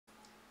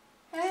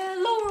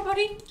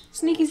everybody,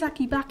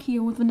 SneakyServers back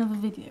here with another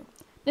video.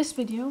 This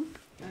video,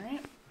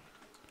 alright,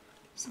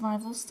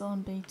 survival still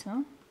in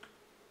beta,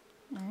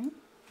 alright.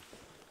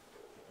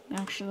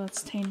 Actually,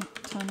 let's turn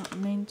up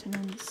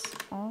maintenance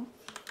off,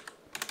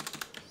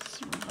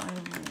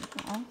 survival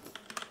off,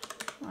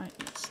 right,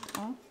 it's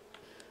off.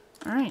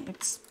 Alright,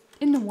 it's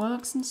in the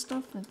works and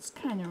stuff, it's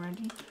kinda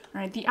ready.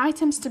 Alright, the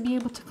items to be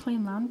able to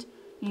claim land,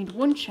 you need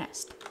 1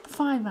 chest,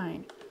 5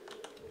 iron,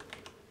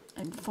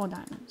 and 4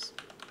 diamonds.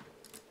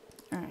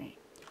 Alright,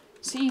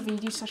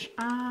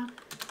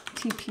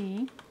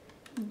 CVD/RTP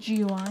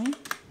GUI,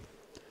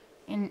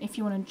 and if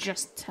you want to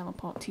just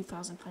teleport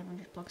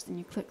 2,500 blocks, then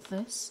you click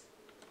this,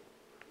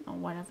 or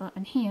whatever,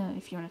 and here,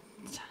 if you want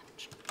to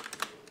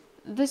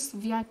this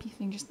VIP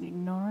thing, just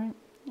ignore it,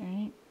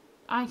 alright?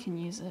 I can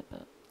use it,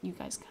 but you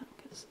guys can't,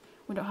 because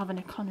we don't have an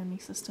economy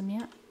system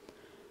yet.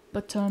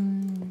 But,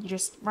 you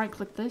just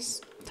right-click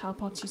this,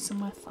 teleports you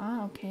somewhere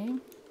far, okay.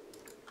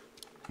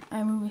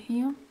 I'm over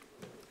here.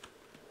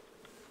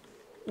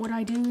 What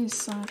I do is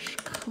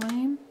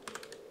 /claim,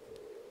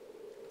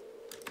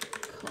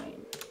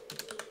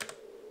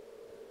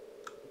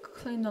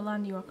 claim the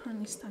land you are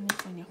currently standing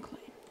on your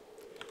claim.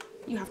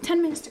 You have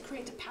 10 minutes to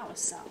create a power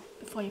cell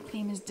before your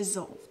claim is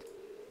dissolved.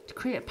 To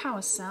create a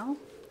power cell,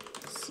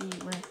 see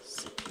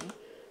recipe,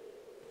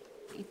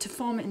 to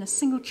form it in a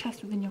single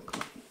chest within your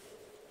claim.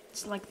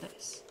 It's like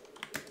this.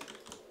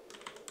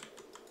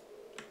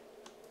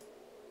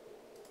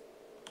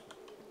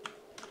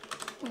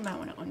 We might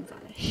want to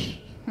unvanish.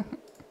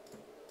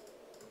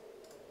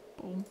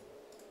 Boom.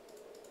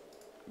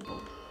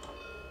 Boom.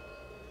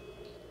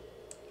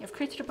 You have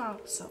created a power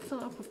cell. Fill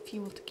it up with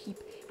fuel to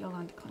keep your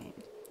land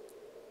claimed.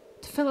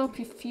 To fill up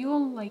your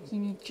fuel, like, you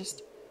need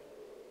just,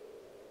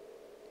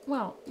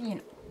 well, you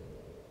know,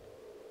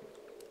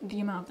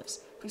 the amount of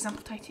this. For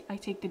example, I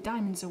take the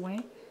diamonds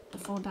away, the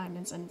 4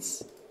 diamonds, and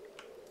it's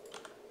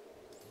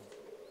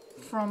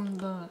from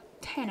the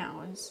 10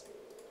 hours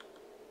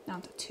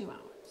down to 2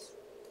 hours.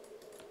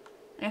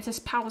 And if this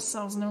power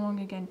cell is no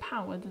longer getting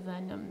powered,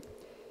 then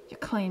your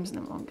claim's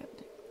no longer,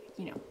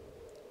 you know,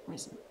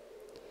 risen.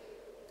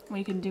 What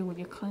you can do with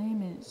your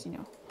claim is, you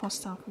know,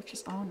 hostile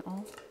creatures on,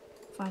 off,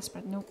 fire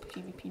spread, nope,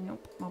 PvP,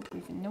 nope, mob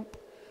breathing, nope,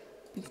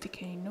 beef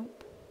decay,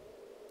 nope,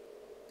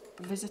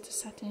 visitor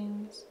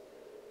settings,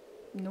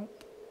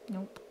 nope,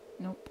 nope,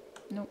 nope,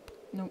 nope,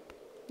 nope,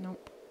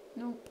 nope,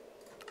 nope,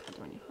 can't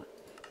do any of that.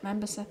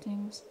 Member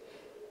settings,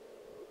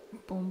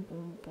 boom,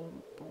 boom,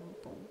 boom, boom,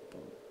 boom,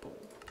 boom, boom.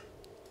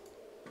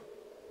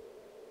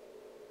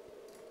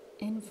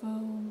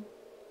 Info.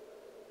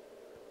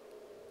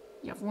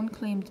 You have 1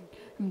 claimed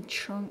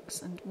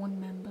chunks and 1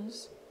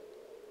 members.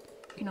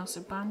 You can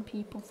also ban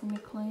people from your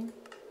claim.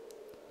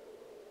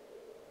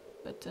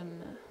 But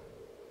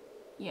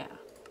yeah.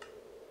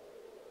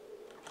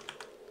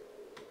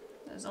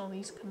 There's all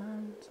these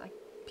commands. Like,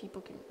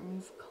 people can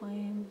remove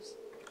claims.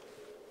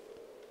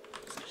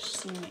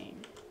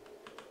 CNAME.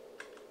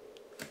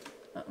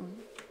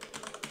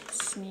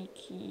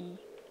 Sneaky.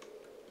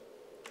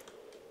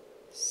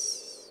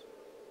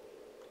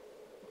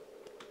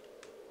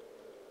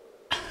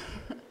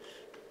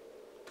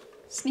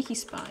 Sneaky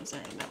spies,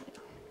 there you go.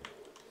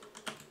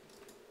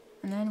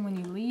 And then when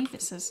you leave,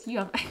 it says you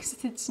have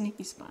exited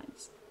Sneaky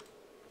Spies.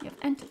 You have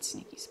entered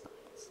Sneaky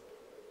Spies.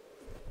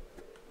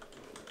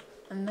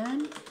 And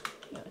then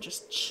you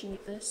just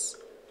cheat this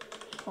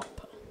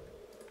hopper.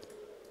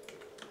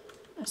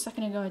 A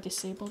second ago I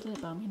disabled it,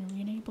 but I'm gonna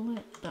re-enable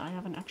it. But I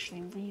haven't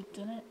actually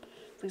redone it.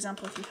 For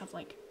example, if you have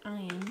like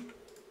iron,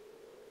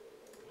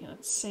 you know,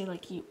 let's say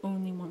like you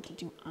only want to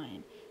do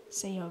iron.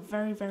 Say you're a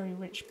very, very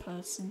rich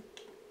person.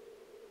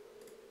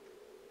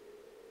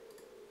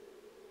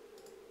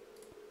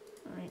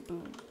 Alright,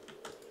 boom.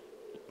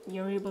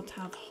 You're able to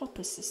have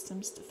hopper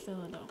systems to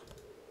fill it up,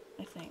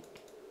 I think.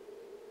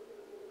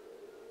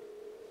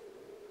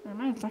 Or it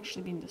might have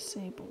actually been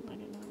disabled, I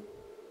don't know.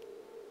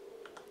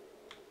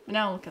 But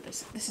now look at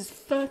this. This is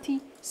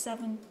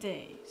 37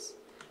 days.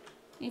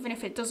 Even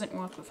if it doesn't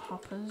work with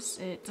hoppers,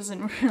 it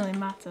doesn't really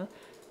matter.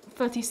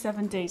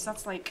 37 days,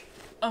 that's like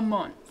a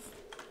month.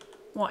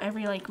 What,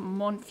 every like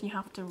month you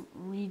have to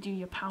redo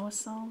your power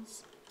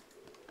cells?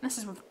 And this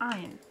is with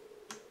iron.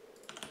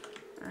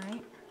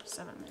 Alright,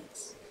 7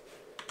 minutes.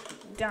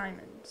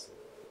 Diamonds.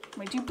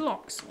 Wait, do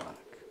blocks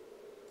work?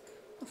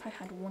 What if I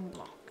had 1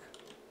 block?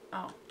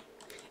 Oh,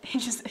 it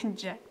just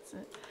injects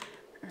it.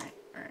 Alright.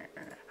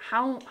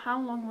 How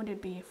long would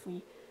it be if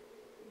we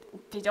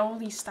did all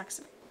these stacks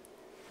of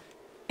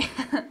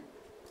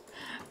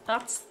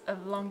That's a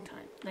long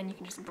time. Then you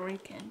can just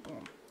break in,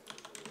 boom.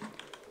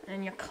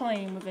 And your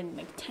claim within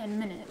like 10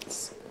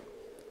 minutes.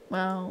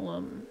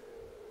 Well,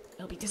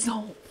 it'll be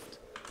dissolved.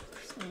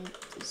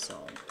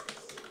 Dissolved.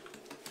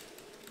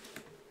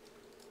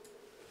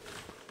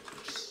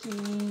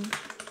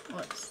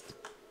 List.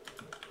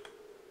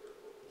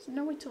 There's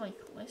no way to like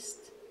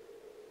list.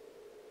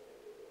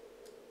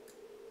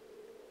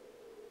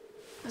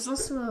 There's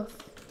also a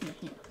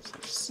here.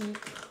 So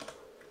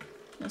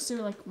let's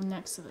do like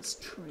next to this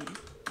tree.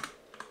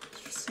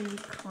 See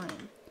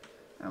crime.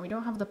 We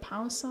don't have the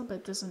power cell, but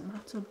it doesn't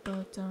matter.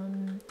 But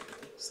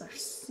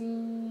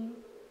 /c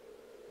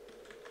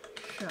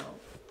show.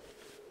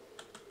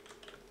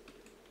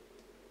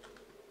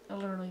 It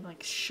literally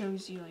like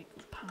shows you like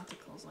with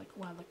particles like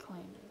where the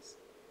claim is.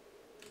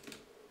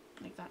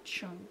 Like that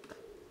chunk.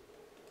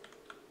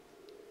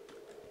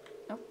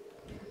 Oh.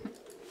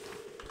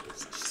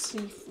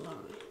 /c fly.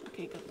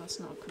 Okay, good, that's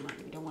not a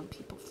command. We don't want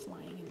people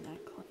flying in their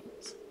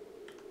claims.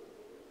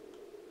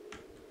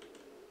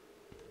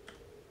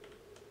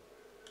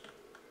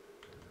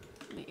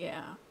 But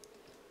yeah.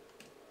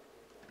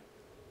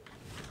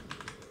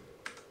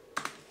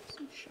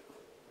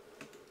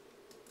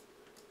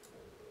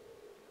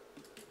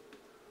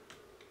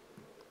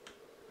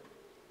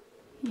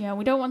 Yeah,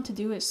 we don't want to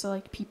do it so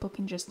like people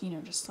can just, you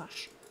know, just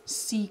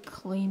 /c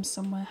claim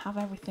somewhere, have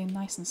everything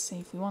nice and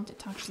safe. We want it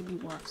to actually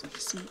be worth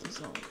 /c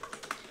dissolve.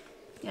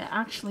 Yeah,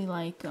 actually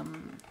like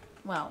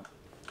well,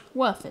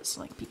 worth it,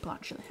 so like people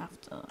actually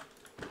have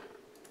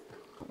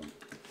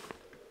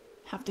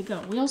to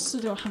go. We also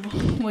don't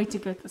have a way to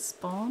get to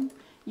spawn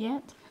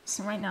yet.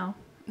 So right now,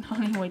 the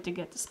only way to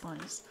get to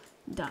spawn is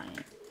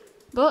dying.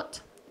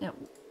 But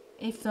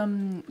if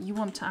you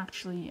want to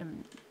actually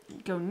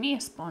go near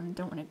spawn and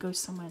don't want to go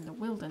somewhere in the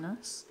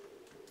wilderness,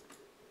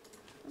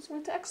 that's where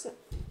to exit.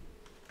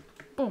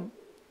 Boom.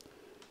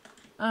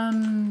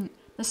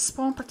 There's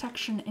spawn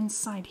protection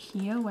inside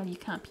here where you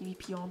can't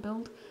PvP or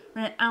build.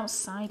 And then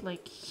outside,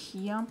 like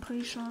here, I'm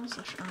pretty sure,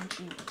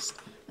 /RG list.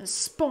 There's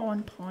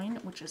spawn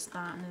point, which is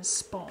that, and there's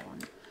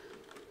spawn.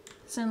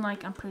 So then,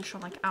 like, I'm pretty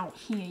sure, like, out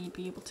here you'd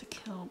be able to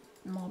kill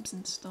mobs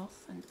and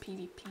stuff and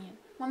PvP.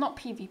 Well, not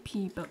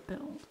PvP, but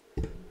build.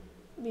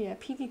 Yeah,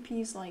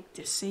 PvP is like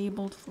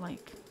disabled for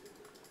like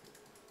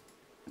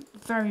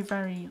very,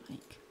 very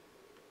like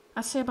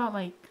I'd say about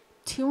like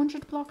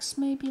 200 blocks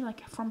maybe,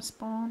 like from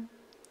spawn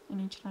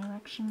in each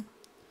direction,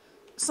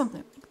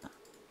 something like that.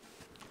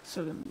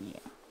 So yeah,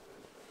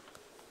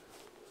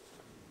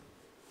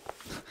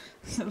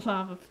 the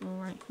lava flow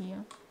right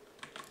here,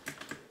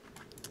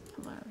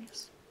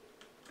 hilarious.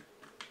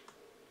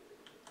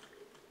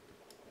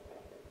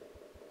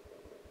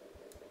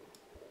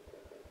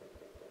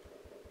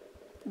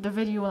 The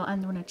video will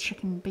end when a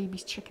baby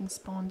chicken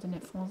spawns and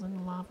it falls in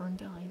the lava and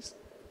dies.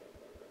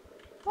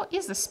 What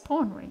is the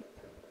spawn rate?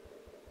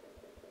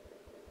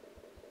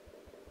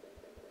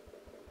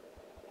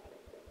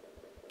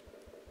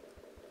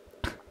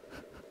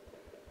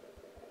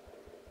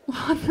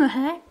 What the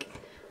heck?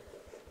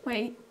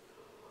 Wait.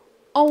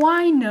 Oh,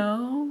 I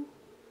know.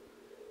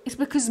 It's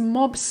because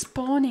mob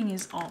spawning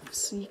is off,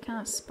 so you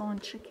can't spawn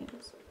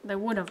chickens. They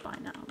would have by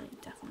now. They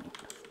definitely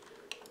would have.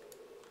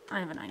 I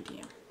have an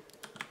idea.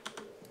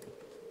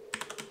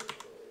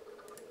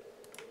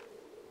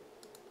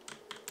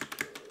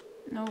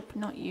 Nope,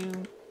 not you.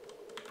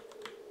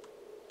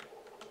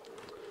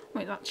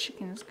 Wait, that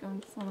chicken is going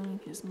following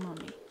his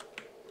mummy.